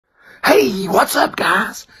Hey, what's up,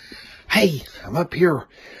 guys? Hey, I'm up here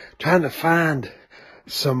trying to find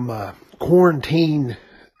some quarantine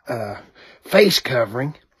face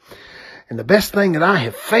covering. And the best thing that I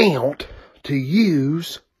have found to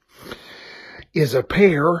use is a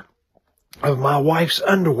pair of my wife's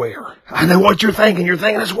underwear. I know what you're thinking. You're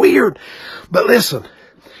thinking it's weird. But listen,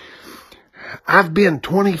 I've been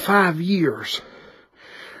 25 years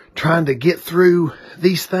trying to get through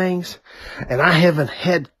these things, and I haven't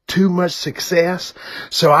had too much success.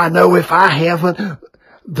 So I know if I haven't,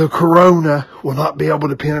 the corona will not be able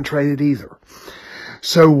to penetrate it either.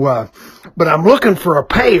 So, but I'm looking for a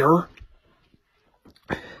pair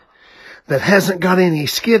that hasn't got any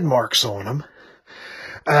skid marks on them.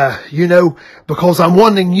 Because I'm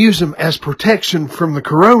wanting to use them as protection from the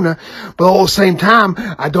corona, but all at the same time,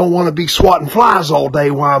 I don't want to be swatting flies all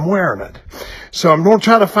day while I'm wearing it. So I'm going to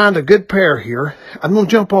try to find a good pair here. I'm going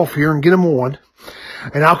to jump off here and get them on,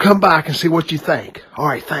 and I'll come back and see what you think. All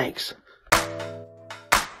right, thanks.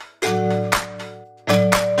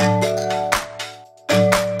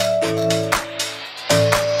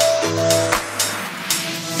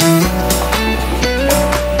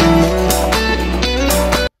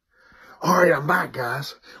 All right, I'm back,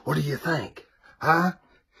 guys. What do you think? Huh?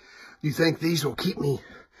 You think these will keep me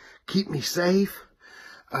safe?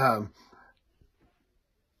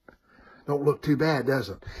 Don't look too bad, does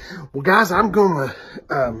it? Well, guys, I'm gonna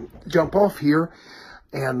jump off here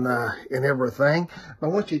and everything. I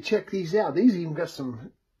want you to check these out. These even got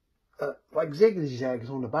some like zigzags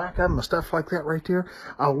on the back of them and stuff like that right there.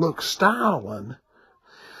 I'll look styling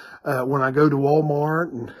when I go to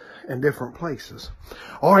Walmart and different places.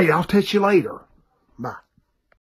 All right, I'll touch you later. Bye.